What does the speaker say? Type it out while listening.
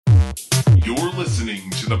You're listening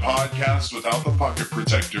to the podcast without the pocket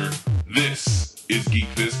protector. This is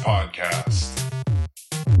Geek This Podcast.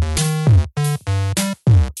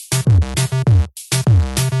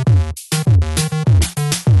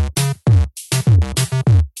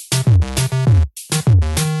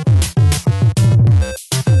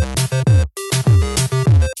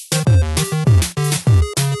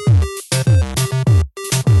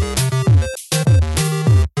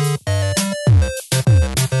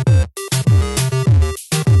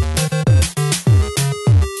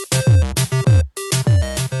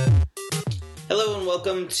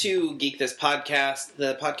 Welcome to Geek This Podcast,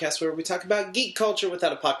 the podcast where we talk about geek culture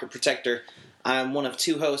without a pocket protector. I'm one of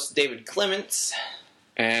two hosts, David Clements.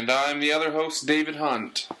 And I'm the other host, David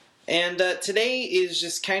Hunt. And today is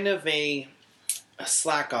just kind of a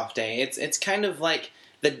slack-off day. It's kind of like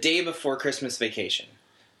the day before Christmas vacation.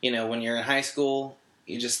 You know, when you're in high school,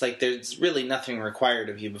 you just like, there's really nothing required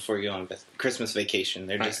of you before you go on Christmas vacation.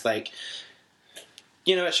 They're just like,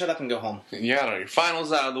 you know what, shut up and go home. You got all your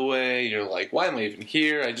finals out of the way. You're like, why am I even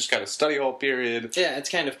here? I just got a study hall period. Yeah, it's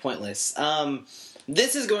kind of pointless.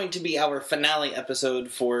 This is going to be our finale episode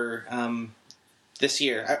for this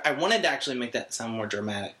year. I wanted to actually make that sound more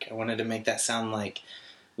dramatic. I wanted to make that sound like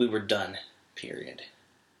we were done, period.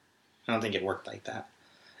 I don't think it worked like that.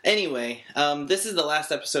 Anyway, this is the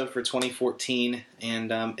last episode for 2014,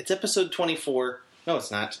 and it's episode 24. No, it's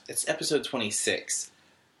not. It's episode 26.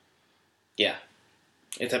 Yeah.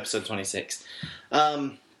 It's episode 26.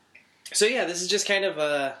 So yeah, this is just kind of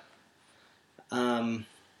a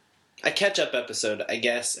catch-up episode, I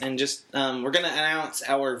guess. And just, we're going to announce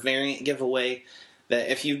our variant giveaway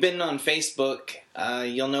that if you've been on Facebook,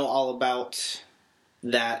 you'll know all about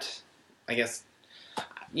that. I guess,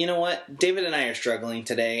 you know what? David and I are struggling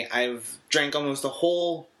today. I've drank almost a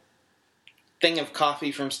whole thing of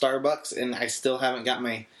coffee from Starbucks, and I still haven't got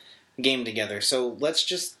my game together. So let's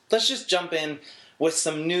just jump in with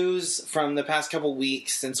some news from the past couple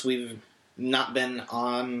weeks since we've not been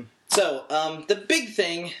on. So, the big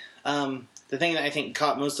thing, the thing that I think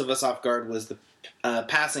caught most of us off guard was the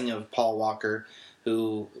passing of Paul Walker,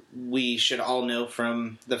 who we should all know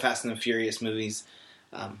from the Fast and the Furious movies.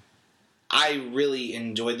 I really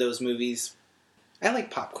enjoyed those movies. I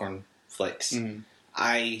like popcorn flicks. Mm.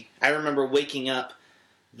 I remember waking up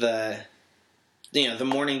the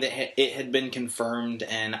morning that it had been confirmed,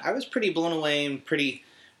 and I was pretty blown away and pretty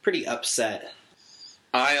upset.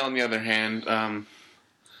 I, on the other hand,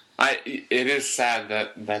 it is sad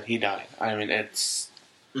that he died. I mean, it's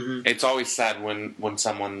always sad when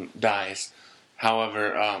someone dies.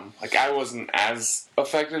 However, I wasn't as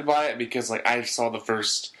affected by it because I saw the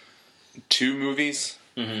first two movies.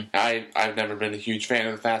 Mm-hmm. I've never been a huge fan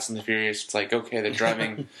of the Fast and the Furious. It's like, okay, they're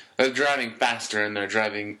driving faster and they're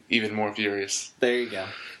driving even more furious. There you go.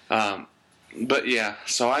 But yeah,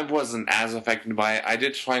 so I wasn't as affected by it. I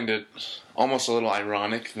did find it almost a little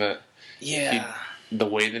ironic that the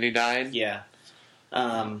way that he died. Yeah.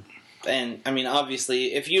 And I mean,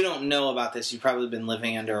 obviously, if you don't know about this, you've probably been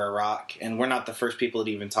living under a rock, and we're not the first people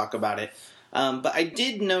to even talk about it. But I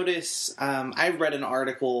did notice, I read an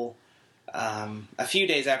article a few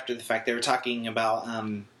days after the fact. They were talking about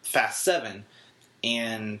Fast 7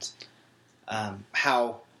 and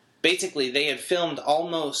how basically they had filmed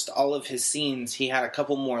almost all of his scenes. He had a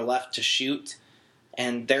couple more left to shoot,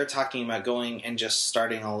 and they're talking about going and just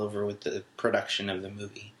starting all over with the production of the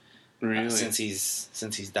movie. Really? Since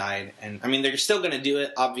he's died. And I mean, they're still going to do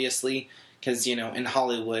it, obviously, because, you know, in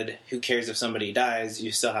Hollywood, who cares if somebody dies?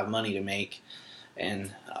 You still have money to make.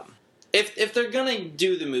 And if they're going to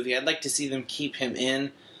do the movie, I'd like to see them keep him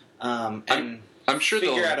in and I'm sure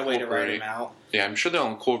figure out a way to write him out. Yeah, I'm sure they'll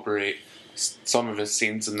incorporate some of his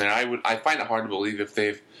scenes in there. I find it hard to believe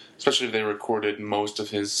especially if they recorded most of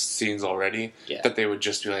his scenes already, that they would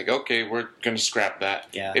just be like, okay, we're going to scrap that.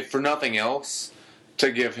 Yeah. If for nothing else,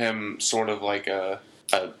 to give him sort of like a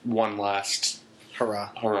one last hurrah.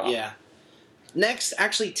 Yeah. Next,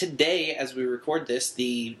 actually today, as we record this,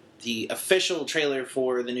 the official trailer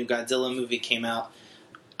for the new Godzilla movie came out.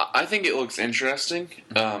 I think it looks interesting.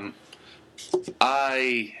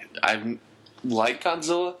 I like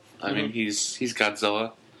Godzilla. I mean, he's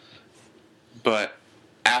Godzilla. But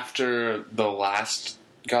after the last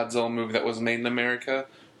Godzilla movie that was made in America,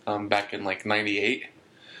 back in 98.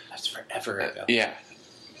 That's forever ago. Yeah.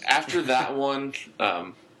 After that one,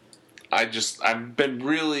 I've been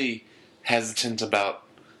really hesitant about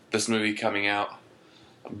this movie coming out.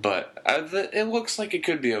 But it looks like it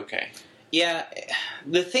could be okay. Yeah,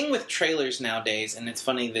 the thing with trailers nowadays, and it's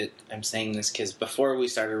funny that I'm saying this because before we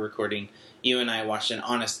started recording, you and I watched an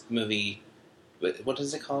Honest Movie what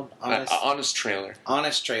is it called? Honest trailer.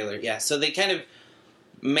 Honest trailer, yeah. So they kind of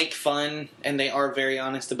make fun, and they are very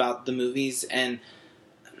honest about the movies, and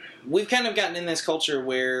we've kind of gotten in this culture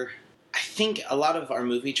where I think a lot of our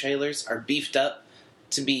movie trailers are beefed up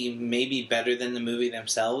to be maybe better than the movie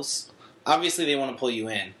themselves. Obviously, they want to pull you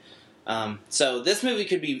in. So this movie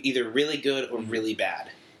could be either really good or really bad.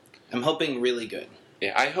 I'm hoping really good.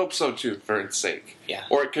 Yeah, I hope so too, for its sake. Yeah.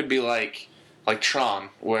 Or it could be like Tron,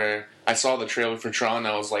 where I saw the trailer for Tron and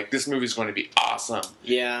I was like, this movie's going to be awesome.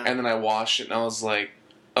 Yeah. And then I watched it and I was like,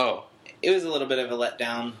 oh. It was a little bit of a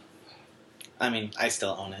letdown. I mean, I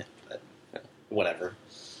still own it, but whatever.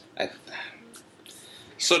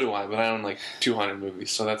 So do I, but I own like 200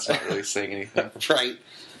 movies, so that's not really saying anything.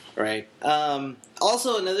 Right.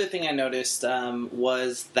 Also, another thing I noticed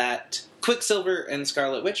was that Quicksilver and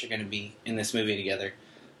Scarlet Witch are going to be in this movie together.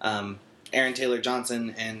 Aaron Taylor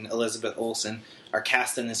Johnson and Elizabeth Olsen are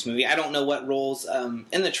cast in this movie. I don't know what roles.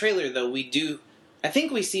 In the trailer, though, I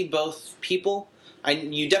think we see both people.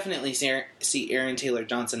 You definitely see Aaron Taylor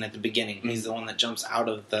Johnson at the beginning. Mm-hmm. He's the one that jumps out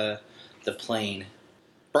of the plane.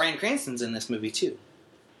 Bryan Cranston's in this movie, too.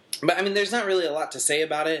 But, I mean, there's not really a lot to say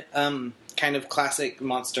about it. Kind of classic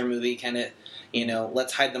monster movie, kind of,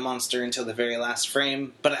 let's hide the monster until the very last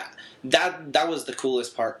frame. But that was the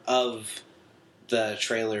coolest part of the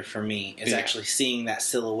trailer for me, is actually seeing that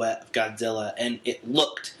silhouette of Godzilla, and it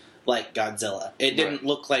looked like Godzilla. It didn't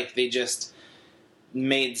look like they just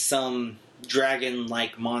made some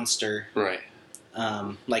dragon-like monster, right?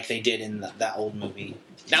 Like they did in that old movie.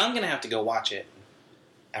 Now I'm gonna have to go watch it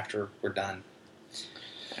after we're done.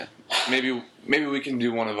 Yeah. Maybe we can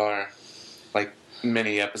do one of our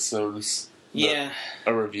mini episodes. Yeah,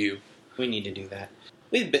 a review. We need to do that.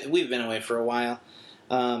 We've been away for a while,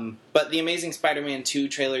 but the Amazing Spider-Man 2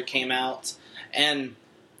 trailer came out, and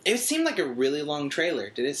it seemed like a really long trailer.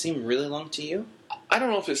 Did it seem really long to you? I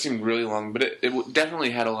don't know if it seemed really long, but it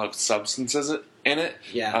definitely had a lot of substances in it.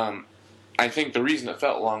 Yeah. I think the reason it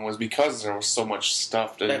felt long was because there was so much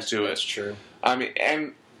stuff into it. That's true. I mean,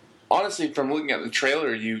 and honestly, from looking at the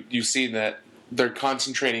trailer, you see that they're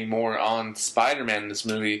concentrating more on Spider-Man in this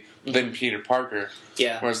movie than Peter Parker.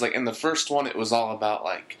 Yeah. Whereas, in the first one, it was all about,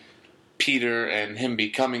 Peter and him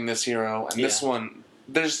becoming this hero. And this one,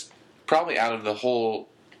 there's probably out of the whole,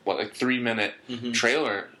 3-minute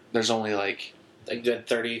trailer, there's only, a good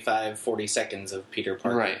 35, 40 seconds of Peter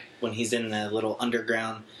Parker. Right. When he's in the little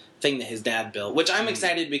underground thing that his dad built. Which I'm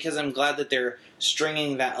excited because I'm glad that they're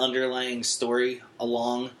stringing that underlying story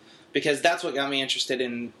along. Because that's what got me interested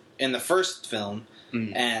in the first film,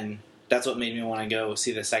 and that's what made me want to go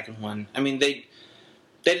see the second one. I mean, they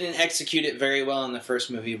didn't execute it very well in the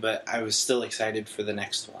first movie, but I was still excited for the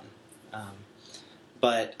next one.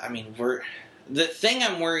 But, I mean, the thing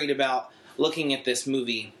I'm worried about looking at this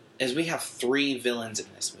movie is we have 3 villains in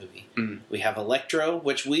this movie. We have Electro,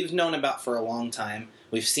 which we've known about for a long time.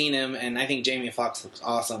 We've seen him, and I think Jamie Foxx looks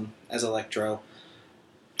awesome as Electro.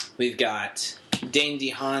 We've got Dane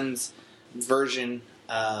DeHaan's version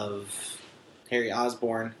of Harry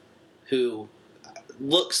Osborn, who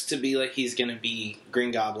looks to be like he's going to be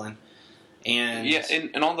Green Goblin. And yeah,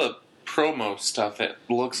 and all the promo stuff, it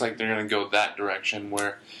looks like they're going to go that direction,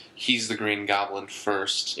 where he's the Green Goblin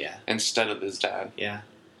first instead of his dad. Yeah.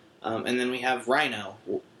 And then we have Rhino,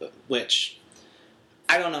 which,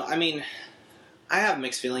 I don't know. I mean, I have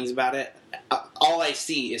mixed feelings about it. All I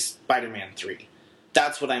see is Spider-Man 3.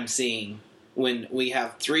 That's what I'm seeing. When we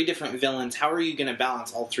have 3 different villains, how are you going to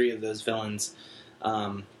balance all 3 of those villains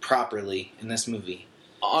properly in this movie?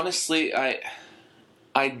 Honestly,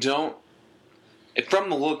 I don't. From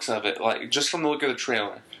the looks of it, just from the look of the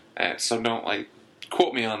trailer, so don't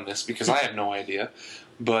quote me on this because I have no idea.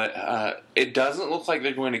 But it doesn't look like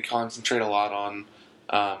they're going to concentrate a lot on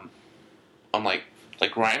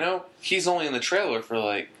Rhino. He's only in the trailer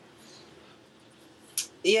for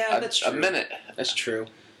that's true. a minute. That's true.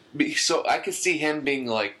 So I could see him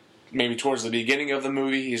being maybe towards the beginning of the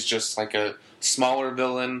movie, he's just a smaller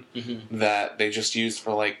villain that they just used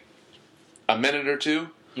for a minute or two.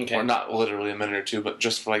 Okay. Or not literally a minute or two, but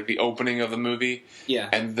just for the opening of the movie. Yeah.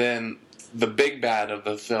 And then the big bad of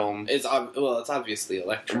the film it's obviously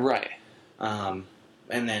Electro. Right. And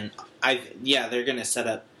then they're gonna set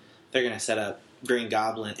up Green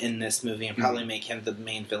Goblin in this movie and probably make him the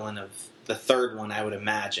main villain of the third one, I would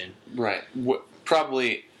imagine. Right.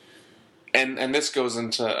 Probably. And this goes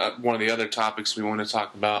into one of the other topics we want to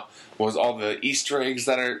talk about, was all the Easter eggs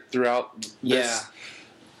that are throughout this. Yeah.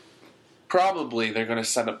 Probably they're going to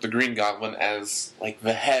set up the Green Goblin as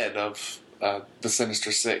the head of the Sinister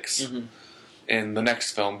Six in the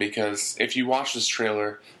next film, because if you watch this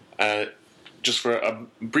trailer, just for a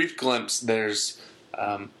brief glimpse, there's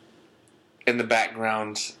in the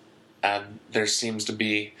background, there seems to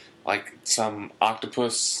be like some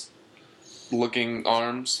octopus-looking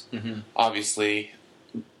arms. Mm-hmm. Obviously,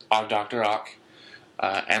 Dr. Ock.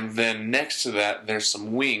 And then next to that, there's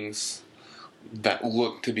some wings that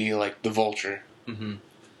look to be like the Vulture. Mm-hmm.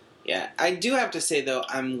 Yeah, I do have to say, though,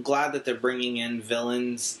 I'm glad that they're bringing in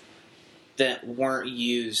villains that weren't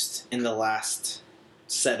used in the last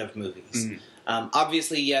set of movies. Mm.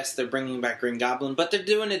 Obviously, yes, they're bringing back Green Goblin, but they're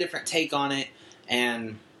doing a different take on it.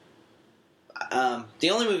 And the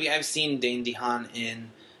only movie I've seen Dane DeHaan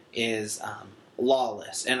in is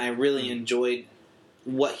Lawless, and I really enjoyed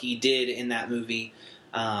what he did in that movie.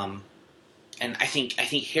 And I think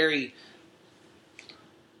Harry,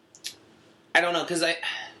 I don't know, because I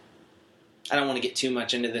don't want to get too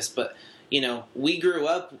much into this, but we grew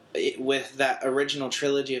up with that original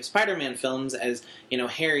trilogy of Spider-Man films as,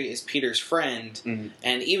 Harry is Peter's friend. Mm-hmm.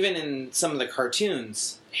 And even in some of the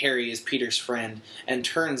cartoons, Harry is Peter's friend and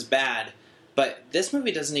turns bad. But this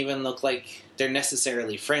movie doesn't even look like they're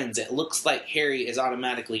necessarily friends. It looks like Harry is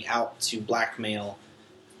automatically out to blackmail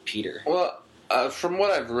Peter. Well, from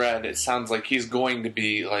what I've read, it sounds like he's going to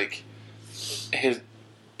be like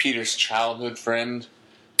Peter's childhood friend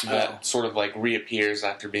that sort of like reappears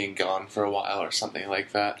after being gone for a while or something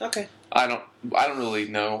like that. Okay. I don't really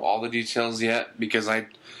know all the details yet because I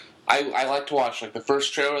like to watch like the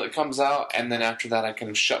first trailer that comes out, and then after that I kind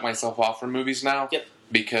of shut myself off from movies now. Yep.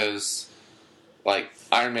 Because like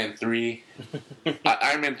Iron Man 3,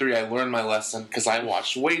 I learned my lesson because I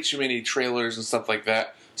watched way too many trailers and stuff like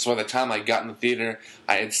that. So by the time I got in the theater,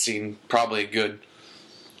 I had seen probably a good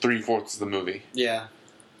 3/4 of the movie. Yeah.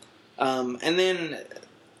 And then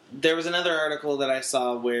there was another article that I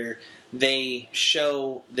saw where they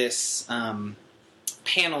show this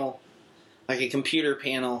panel, like a computer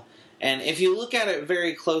panel, and if you look at it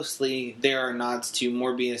very closely, there are nods to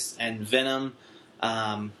Morbius and Venom,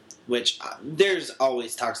 which there's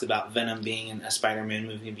always talks about Venom being in a Spider-Man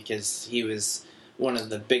movie because he was one of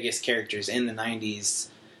the biggest characters in the 90s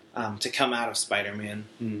to come out of Spider-Man.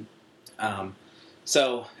 Mm-hmm.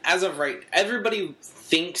 So, as of right, everybody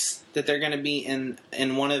thinks that they're going to be in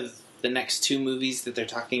one of the next two movies that they're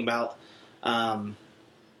talking about.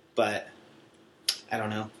 But, I don't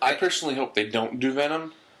know. I personally hope they don't do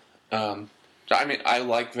Venom. I mean, I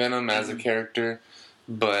like Venom as a character,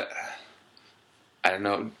 but I don't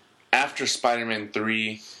know. After Spider-Man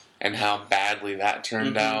 3 and how badly that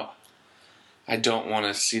turned out, I don't want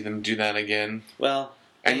to see them do that again. Well,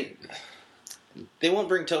 they won't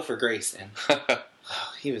bring Topher Grace in.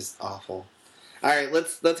 Oh, he was awful. All right,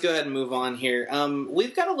 let's go ahead and move on here.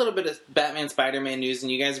 We've got a little bit of Batman Spider-Man news, and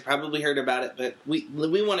you guys have probably heard about it, but we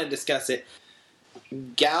want to discuss it.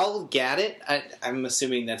 Gal Gadot, I'm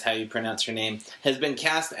assuming that's how you pronounce her name, has been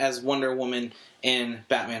cast as Wonder Woman in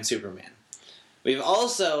Batman Superman. We've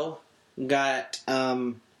also got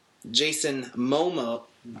Jason Momoa?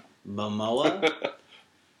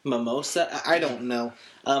 Mimosa? I don't know.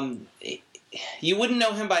 You wouldn't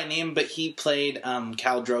know him by name, but he played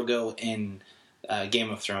Khal Drogo in Game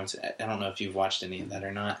of Thrones. I don't know if you've watched any of that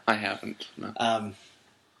or not. I haven't. No. I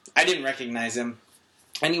didn't recognize him.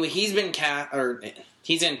 Anyway, he's in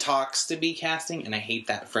talks to be casting, and I hate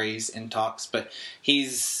that phrase, in talks, but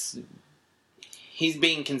he's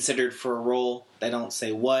being considered for a role. They don't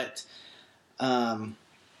say what. And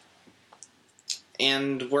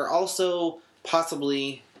we're also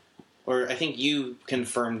possibly, or I think you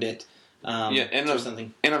confirmed it. In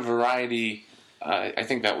a Variety, I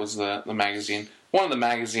think that was the magazine. One of the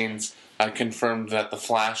magazines confirmed that The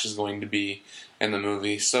Flash is going to be in the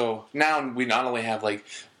movie. So now we not only have like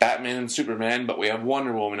Batman and Superman, but we have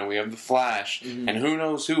Wonder Woman and we have The Flash, and who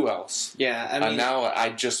knows who else. Yeah, I mean, now I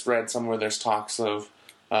just read somewhere there's talks of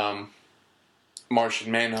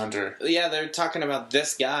Martian Manhunter. Yeah, they're talking about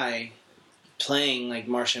this guy playing like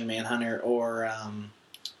Martian Manhunter or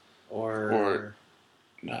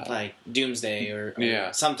like Doomsday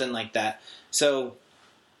or something like that. So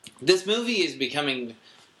this movie is becoming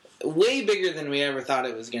way bigger than we ever thought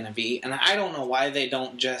it was going to be, and I don't know why they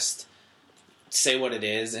don't just say what it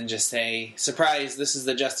is and just say, surprise, this is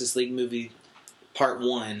the Justice League movie part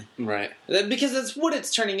 1. Right. Because that's what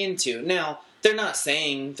it's turning into. Now, they're not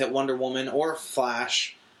saying that Wonder Woman or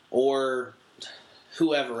Flash or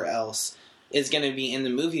whoever else is going to be in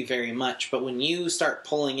the movie very much, but when you start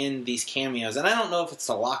pulling in these cameos, and I don't know if it's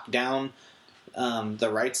to lock down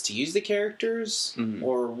the rights to use the characters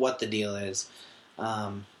or what the deal is,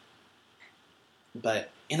 but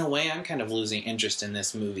in a way I'm kind of losing interest in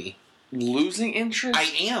this movie. Losing interest? I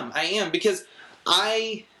am, because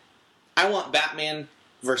I want Batman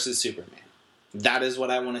versus Superman. That is what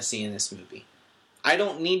I want to see in this movie. I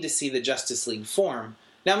don't need to see the Justice League form.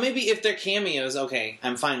 Now, maybe if they're cameos, okay,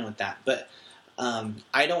 I'm fine with that. But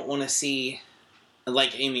I don't want to see,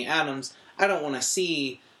 like Amy Adams, I don't want to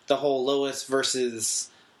see the whole Lois versus,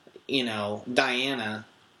 Diana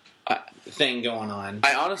thing going on.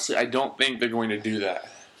 I don't think they're going to do that.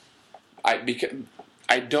 Because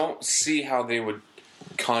I don't see how they would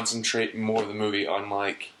concentrate more of the movie on,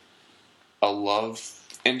 like, a love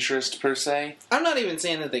interest, per se. I'm not even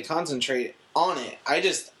saying that they concentrate on it. I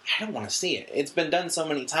don't want to see it. It's been done so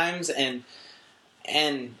many times, and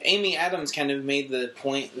Amy Adams kind of made the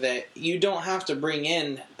point that you don't have to bring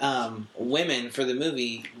in women for the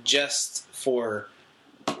movie just for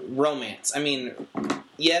romance. I mean,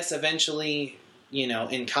 yes, eventually,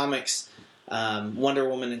 in comics, Wonder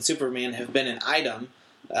Woman and Superman have been an item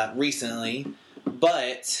recently,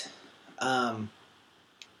 but I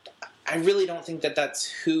really don't think that that's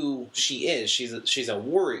who she is. She's a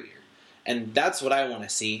warrior, and that's what I want to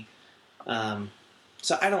see.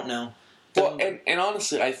 So I don't know. Well, and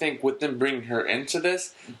honestly, I think with them bringing her into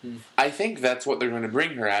this, I think that's what they're going to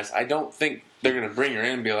bring her as. I don't think they're going to bring her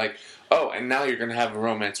in and be like, oh, and now you're going to have a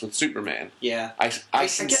romance with Superman. Yeah. I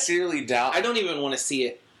sincerely doubt... I don't even want to see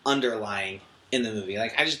it underlying in the movie.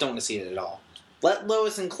 Like, I just don't want to see it at all. Let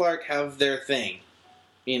Lois and Clark have their thing.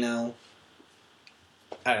 I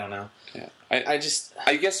don't know. Yeah.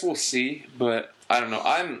 I guess we'll see, but I don't know.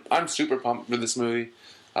 I'm super pumped for this movie.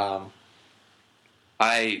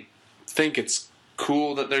 I think it's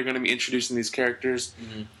cool that they're going to be introducing these characters.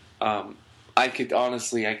 I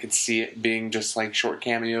could see it being just like short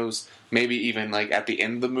cameos, maybe even like at the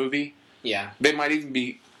end of the movie. Yeah. They might even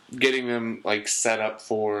be getting them like set up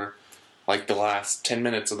for like the last 10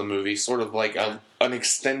 minutes of the movie, sort of like an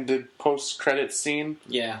extended post-credit scene.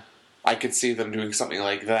 Yeah. I could see them doing something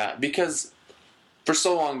like that, because for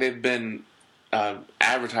so long they've been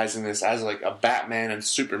advertising this as like a Batman and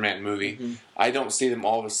Superman movie. I don't see them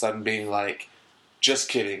all of a sudden being like, just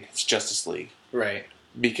kidding, it's Justice League. Right.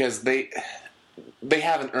 Because they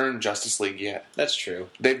haven't earned Justice League yet. That's true.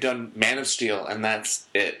 They've done Man of Steel, and that's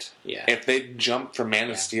it. Yeah. If they jump from Man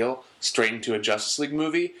of Steel straight into a Justice League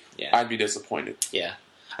movie, I'd be disappointed. Yeah.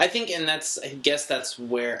 I guess that's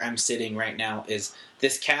where I'm sitting right now, is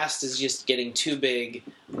this cast is just getting too big.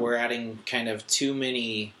 We're adding kind of too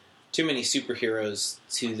many superheroes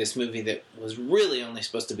to this movie that was really only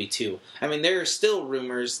supposed to be 2. I mean, there are still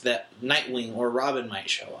rumors that Nightwing or Robin might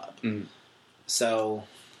show up. So,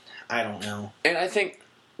 I don't know. And I think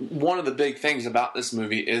one of the big things about this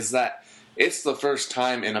movie is that it's the first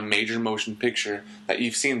time in a major motion picture that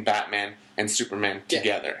you've seen Batman and Superman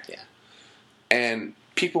together. Yeah. And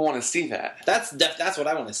people want to see that. That's what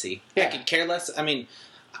I want to see. Yeah. I could care less. I mean,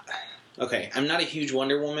 okay, I'm not a huge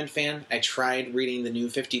Wonder Woman fan. I tried reading the New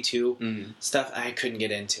 52 stuff. I couldn't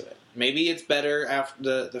get into it. Maybe it's better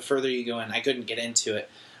after the further you go in. I couldn't get into it.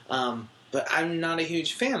 But I'm not a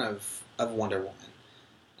huge fan of Wonder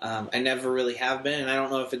Woman. I never really have been, and I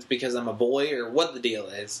don't know if it's because I'm a boy or what the deal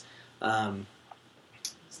is.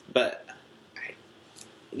 But,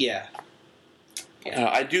 yeah.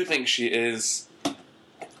 I do think she is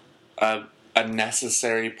a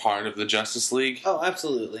necessary part of the Justice League. Oh,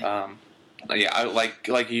 absolutely.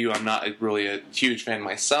 Like you, I'm not really a huge fan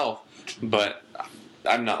myself, but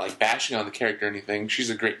I'm not like bashing on the character or anything. She's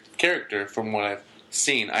a great character from what I've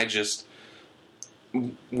seen. I just,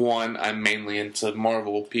 one, I'm mainly into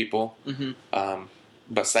Marvel people,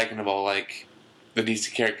 but second of all, like the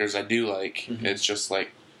DC characters I do like, it's just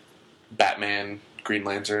like Batman, Green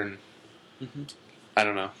Lantern. I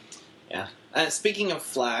don't know. Yeah. Speaking of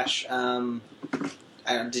Flash,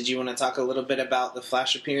 did you want to talk a little bit about the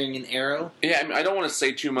Flash appearing in Arrow? Yeah, I mean, I don't want to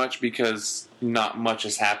say too much because not much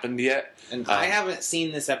has happened yet. And I haven't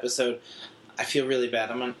seen this episode. I feel really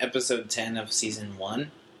bad. I'm on episode 10 of season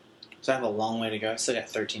 1, so I have a long way to go. I still got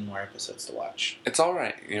 13 more episodes to watch. It's all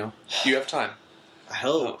right, you have time. I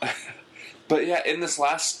hope. But yeah, in the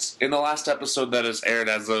last episode that is aired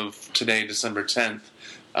as of today, December 10th,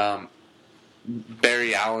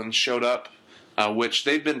 Barry Allen showed up, which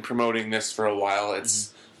they've been promoting this for a while.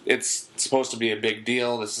 It's supposed to be a big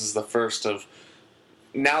deal. This is the first of,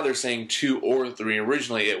 now they're saying 2 or 3.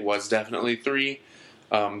 Originally it was definitely 3,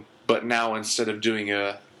 but now instead of doing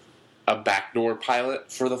a backdoor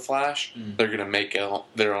pilot for The Flash, they're going to make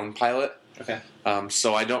their own pilot. Okay.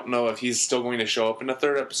 So I don't know if he's still going to show up in the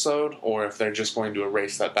 3rd episode, or if they're just going to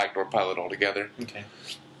erase that backdoor pilot altogether. Okay.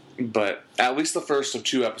 But at least the first of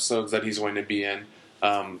 2 episodes that he's going to be in,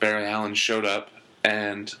 Barry Allen showed up,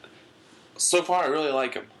 and so far I really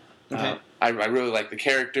like him. I really like the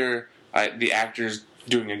character. The actor's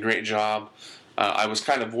doing a great job. I was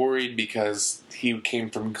kind of worried because he came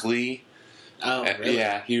from Glee. Oh, really?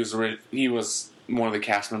 Yeah, he was one of the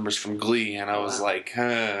cast members from Glee, and I was like,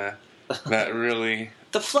 huh, that really...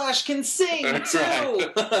 The Flash can sing, That's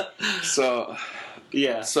too! right. So,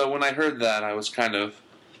 yeah. So when I heard that, I was kind of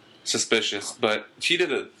suspicious, but she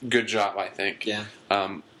did a good job, I think. Yeah.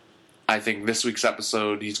 I think this week's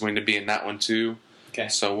episode, he's going to be in that one, too. Okay.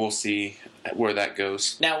 So we'll see where that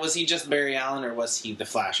goes. Now, was he just Barry Allen, or was he the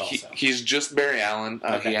Flash also? He's just Barry Allen.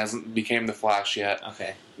 Okay. He hasn't became the Flash yet.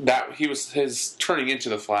 Okay. His turning into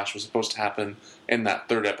the Flash was supposed to happen in that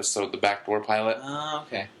third episode, the backdoor pilot. Oh,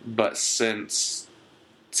 okay. But since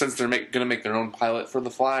they're going to make their own pilot for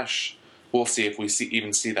the Flash, we'll see if we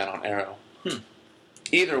even see that on Arrow.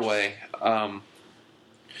 Either way, I'm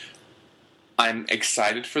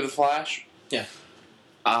excited for the Flash. Yeah.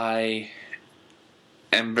 I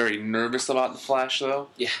am very nervous about the Flash, though.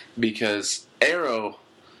 Yeah. Because Arrow's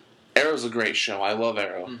a great show. I love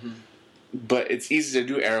Arrow. Mm-hmm. But it's easy to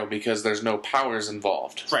do Arrow because there's no powers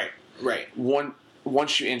involved. Right.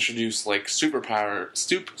 Once you introduce like superpowers.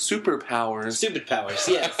 Stupid powers.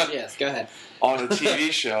 Yes. Go ahead. On a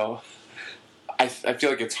TV show, I feel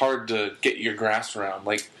like it's hard to get your grasp around.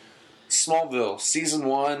 Like Smallville season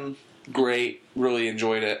 1, great, really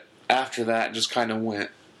enjoyed it. After that, just kind of went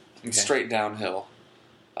straight downhill.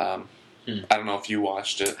 I don't know if you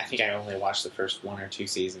watched it. I think I only watched the first 1 or 2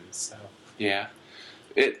 seasons. So yeah,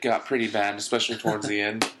 it got pretty bad, especially towards the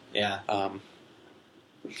end. Yeah.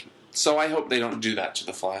 So I hope they don't do that to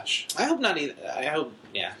the Flash. I hope not either. I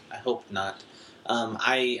hope not.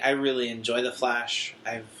 I really enjoy the Flash.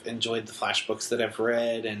 I've enjoyed the Flash books that I've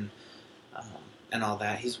read and all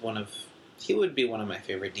that. He would be one of my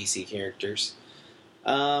favorite DC characters.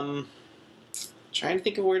 Trying to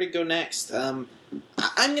think of where to go next. I'm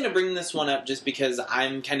going to bring this one up just because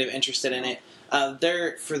I'm kind of interested in it.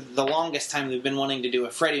 For the longest time, they've been wanting to do a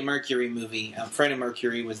Freddie Mercury movie. Freddie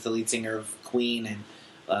Mercury was the lead singer of Queen and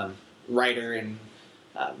writer and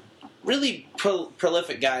really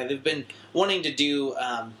prolific guy. They've been wanting to do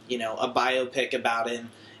a biopic about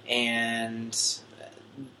him, and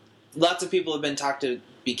lots of people have been talked to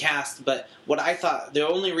be cast. But what I thought, the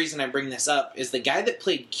only reason I bring this up is the guy that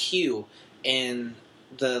played Q in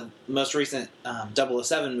the most recent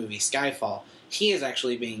 007 movie, Skyfall. He is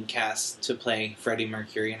actually being cast to play Freddie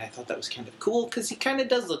Mercury, and I thought that was kind of cool because he kind of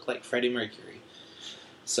does look like Freddie Mercury.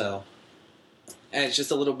 So, and it's just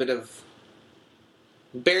a little bit of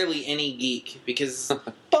barely any geek because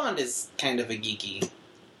Bond is kind of a geeky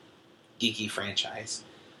franchise,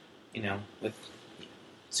 with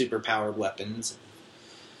super powered weapons.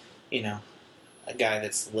 A guy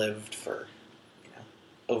that's lived for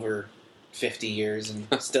over 50 years and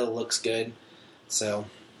still looks good. So,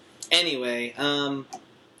 anyway,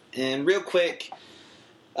 and real quick,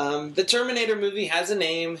 the Terminator movie has a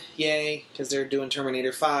name, yay, because they're doing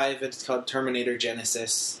Terminator 5. It's called Terminator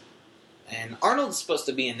Genisys. And Arnold's supposed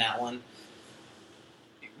to be in that one.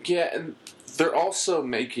 Yeah, and they're also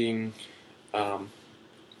making a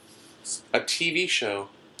TV show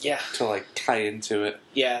to tie into it.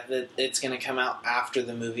 Yeah, it's going to come out after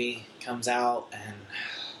the movie comes out,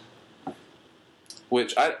 and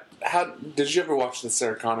which did you ever watch the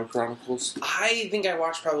Sarah Connor Chronicles? I think I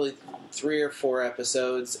watched probably 3 or 4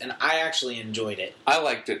 episodes, and I actually enjoyed it. I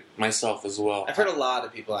liked it myself as well. I've heard a lot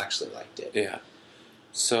of people actually liked it. Yeah.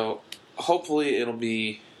 So, hopefully it'll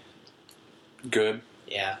be good.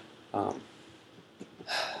 Yeah. But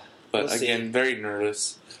We'll again, see. very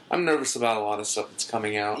nervous. I'm nervous about a lot of stuff that's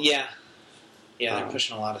coming out. Yeah. Yeah, they're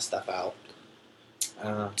pushing a lot of stuff out.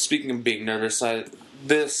 Speaking of being nervous,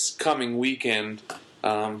 this coming weekend,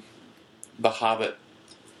 The Hobbit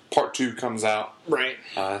Part 2 comes out. Right.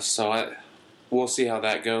 So we'll see how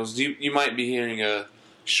that goes. You might be hearing a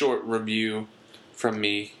short review from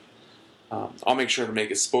me. I'll make sure to make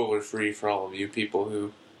it spoiler-free for all of you people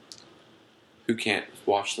who can't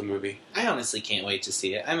watch the movie. I honestly can't wait to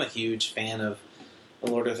see it. I'm a huge fan of The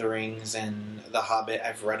Lord of the Rings and The Hobbit.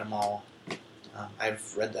 I've read them all.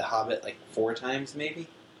 I've read The Hobbit like 4 times, maybe.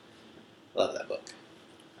 Love that book.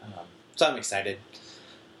 So I'm excited.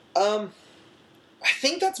 I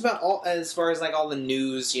think that's about all as far as like all the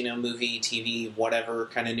news, movie, TV, whatever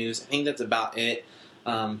kind of news. I think that's about it.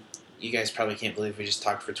 You guys probably can't believe we just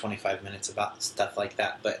talked for 25 minutes about stuff like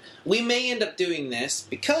that, but we may end up doing this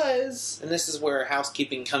because, and this is where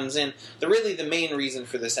housekeeping comes in, the main reason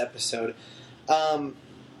for this episode.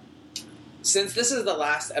 Since this is the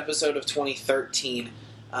last episode of 2013,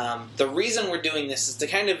 the reason we're doing this is to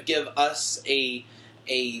kind of give us a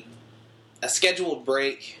scheduled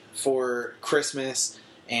break for Christmas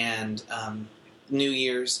and New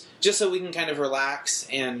Year's, just so we can kind of relax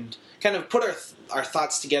and kind of put our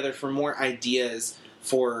thoughts together for more ideas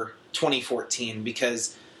for 2014.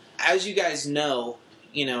 Because, as you guys know,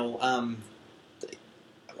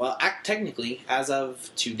 technically, as of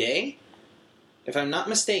today, if I'm not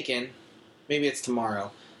mistaken, maybe it's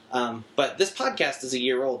tomorrow, but this podcast is a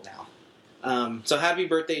year old now. So happy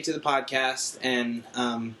birthday to the podcast, and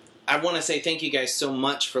I want to say thank you guys so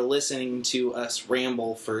much for listening to us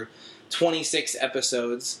ramble for 26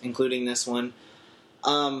 episodes, including this one.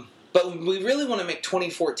 But we really want to make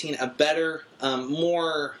 2014 a better,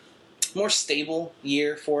 more stable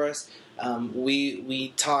year for us.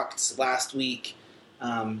 We talked last week,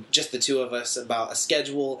 just the two of us, about a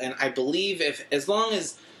schedule, and I believe as long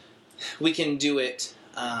as we can do it,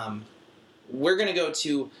 we're going to go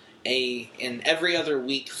to an every other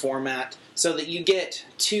week format, so that you get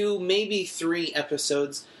 2, maybe 3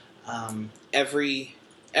 episodes every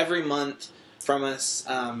month from us,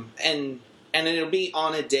 and it'll be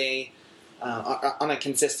on a day, on a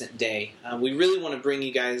consistent day. We really want to bring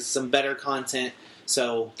you guys some better content,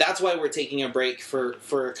 so that's why we're taking a break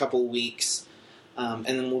for a couple weeks, and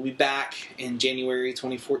then we'll be back in January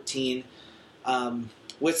 2014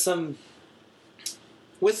 with some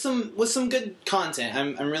good content.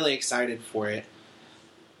 I'm really excited for it.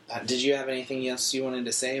 Did you have anything else you wanted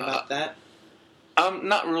to say about that?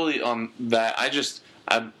 Not really on that.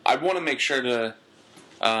 I want to make sure to,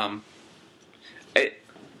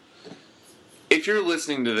 if you're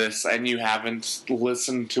listening to this and you haven't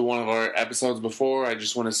listened to one of our episodes before, I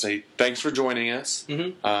just want to say thanks for joining us.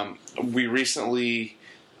 Mm-hmm. We recently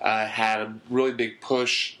had a really big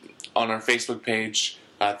push on our Facebook page,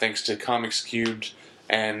 thanks to Comics Cubed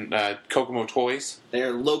and Kokomo Toys.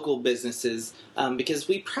 They're local businesses, because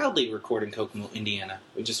we proudly record in Kokomo, Indiana.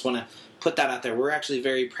 We just want to put that out there. We're actually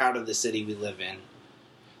very proud of the city we live in.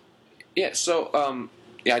 Yeah, so,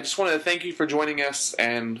 I just wanted to thank you for joining us,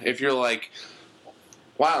 and if you're like,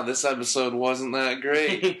 wow, this episode wasn't that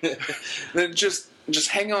great, then just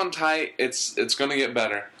hang on tight. It's going to get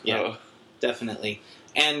better. Yeah, definitely.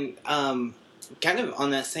 And kind of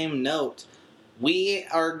on that same note, we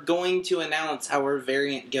are going to announce our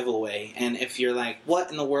variant giveaway. And if you're like, what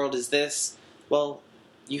in the world is this? Well,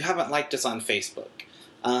 you haven't liked us on Facebook.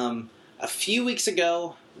 A few weeks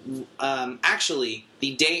ago, actually,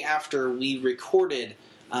 the day after we recorded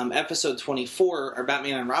episode 24, our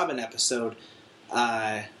Batman and Robin episode,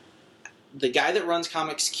 the guy that runs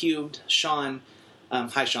Comics Cubed, Sean,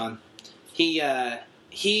 hi Sean,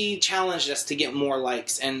 he challenged us to get more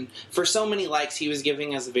likes, and for so many likes, he was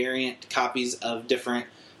giving us variant copies of different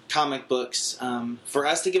comic books for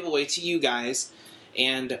us to give away to you guys.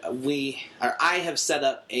 And I have set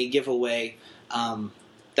up a giveaway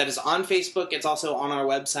that is on Facebook. It's also on our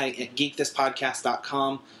website at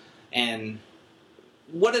geekthispodcast.com. And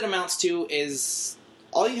what it amounts to is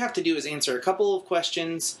all you have to do is answer a couple of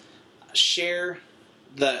questions, share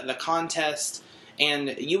the contest,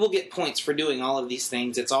 and you will get points for doing all of these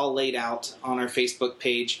things. It's all laid out on our Facebook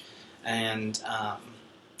page. And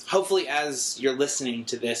hopefully as you're listening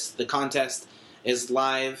to this, the contest is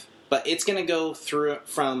live. But it's going to go through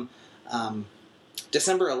from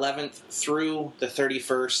December 11th through the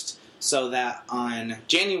 31st, so that on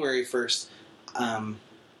January 1st,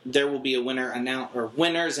 there will be a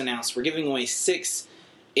winners announced. We're giving away 6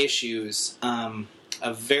 issues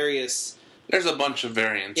of various... There's a bunch of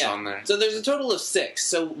variants on there. So there's a total of 6.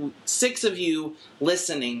 So 6 of you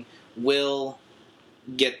listening will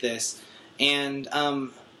get this. And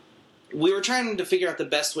we were trying to figure out the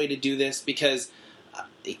best way to do this, because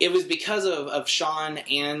it was because of Sean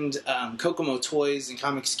and Kokomo Toys and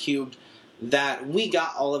Comics Cubed that we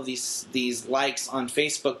got all of these likes on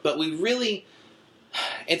Facebook. But we really...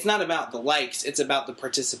 It's not about the likes, it's about the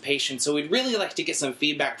participation. So we'd really like to get some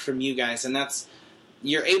feedback from you guys, and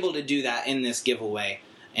you're able to do that in this giveaway.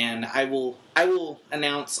 And I will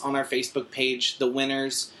announce on our Facebook page the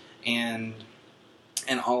winners and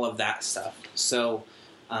all of that stuff. So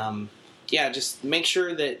just make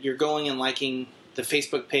sure that you're going and liking the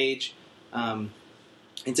Facebook page.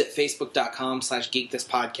 It's at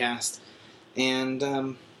facebook.com/geekthispodcast. And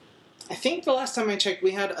I think the last time I checked,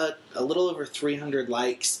 we had a little over 300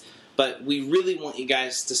 likes, but we really want you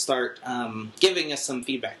guys to start giving us some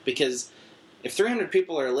feedback, because if 300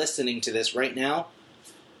 people are listening to this right now,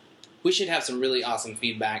 we should have some really awesome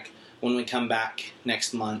feedback when we come back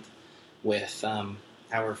next month with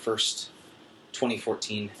our first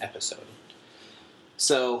 2014 episode.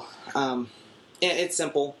 So, it's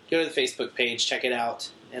simple. Go to the Facebook page, check it out.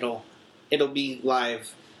 It'll be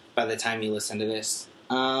live by the time you listen to this.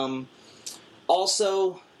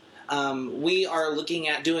 Also, we are looking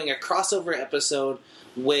at doing a crossover episode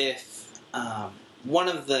with one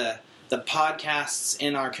of the podcasts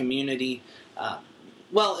in our community.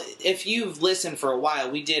 Well, if you've listened for a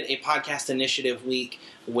while, we did a podcast initiative week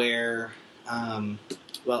where,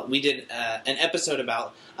 we did an episode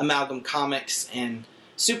about Amalgam Comics and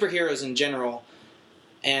superheroes in general.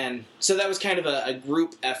 And so that was kind of a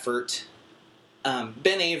group effort.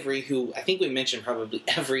 Ben Avery, who I think we mentioned probably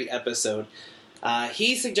every episode,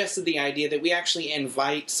 he suggested the idea that we actually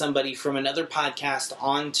invite somebody from another podcast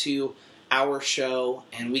onto our show,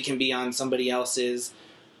 and we can be on somebody else's,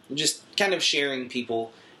 just kind of sharing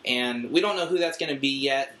people. And we don't know who that's going to be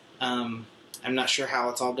yet. I'm not sure how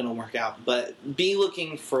it's all going to work out, but be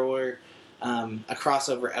looking for a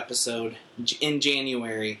crossover episode in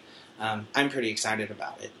January. I'm pretty excited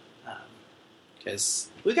about it because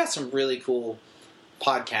we got some really cool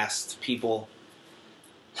podcast people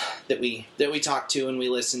that we talk to and we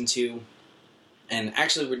listen to. And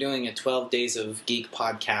actually, we're doing a 12 Days of Geek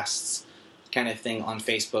podcasts kind of thing on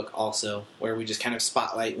Facebook also, where we just kind of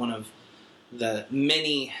spotlight one of the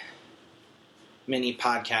many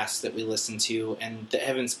podcasts that we listen to and that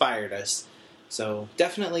have inspired us. So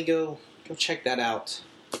definitely go check that out.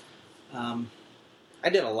 I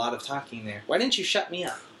did a lot of talking there. Why didn't you shut me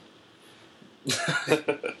up?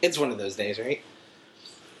 It's one of those days, right?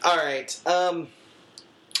 All right.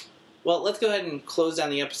 Well, let's go ahead and close down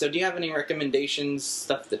the episode. Do you have any recommendations,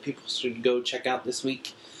 stuff that people should go check out this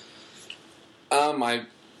week? I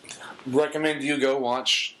recommend you go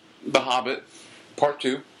watch The Hobbit Part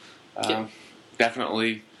 2.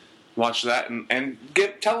 Definitely watch that and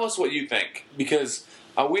tell us what you think, because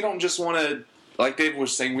we don't just want to, like Dave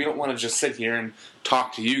was saying, we don't want to just sit here and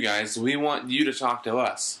talk to you guys. We want you to talk to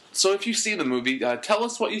us. So if you see the movie, tell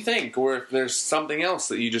us what you think, or if there's something else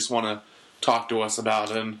that you just want to talk to us about,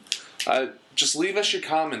 and just leave us your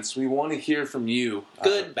comments. We want to hear from you.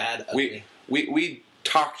 Good, bad, ugly. We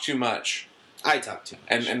talk too much. I talk too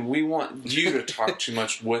much. And we want you to talk too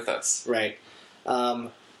much with us. Right.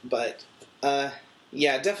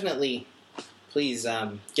 Yeah, definitely, please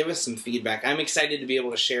give us some feedback. I'm excited to be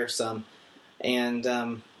able to share some. And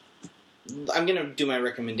I'm going to do my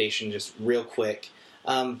recommendation just real quick.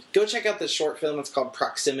 Go check out this short film. It's called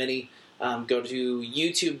Proximity. Go to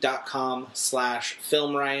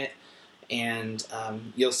youtube.com/filmriot, and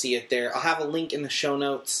you'll see it there. I'll have a link in the show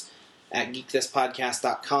notes at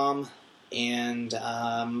geekthispodcast.com. And,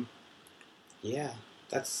 yeah,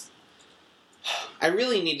 that's... I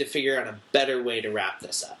really need to figure out a better way to wrap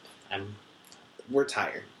this up. We're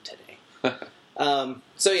tired today.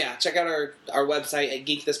 So yeah, check out our website at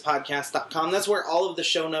geekthispodcast.com. That's where all of the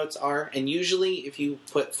show notes are. And usually if you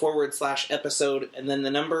put /episode and then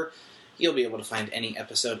the number, you'll be able to find any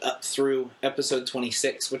episode up through episode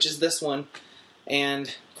 26, which is this one. And,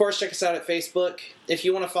 of course, check us out at Facebook. If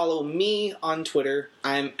you want to follow me on Twitter,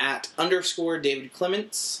 I'm at _David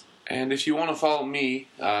Clements. And if you want to follow me,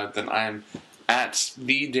 then I'm at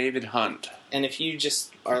the David Hunt. And if you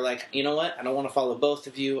just are like, you know what, I don't want to follow both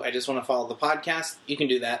of you, I just want to follow the podcast, you can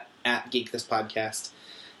do that at Geek This Podcast.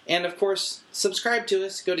 And, of course, subscribe to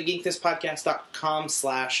us. Go to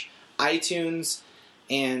geekthispodcast.com/iTunes,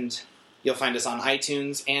 and you'll find us on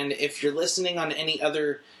iTunes. And if you're listening on any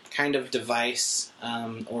other kind of device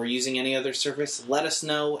or using any other service, let us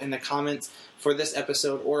know in the comments for this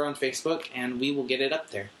episode or on Facebook, and we will get it up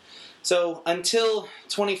there. So until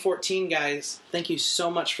 2014, guys, thank you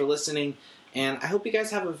so much for listening, and I hope you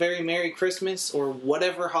guys have a very Merry Christmas or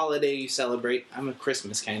whatever holiday you celebrate. I'm a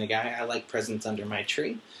Christmas kind of guy. I like presents under my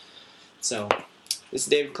tree. So this is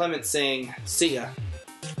David Clements saying, see ya.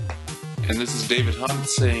 And this is David Hunt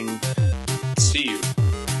saying, see you.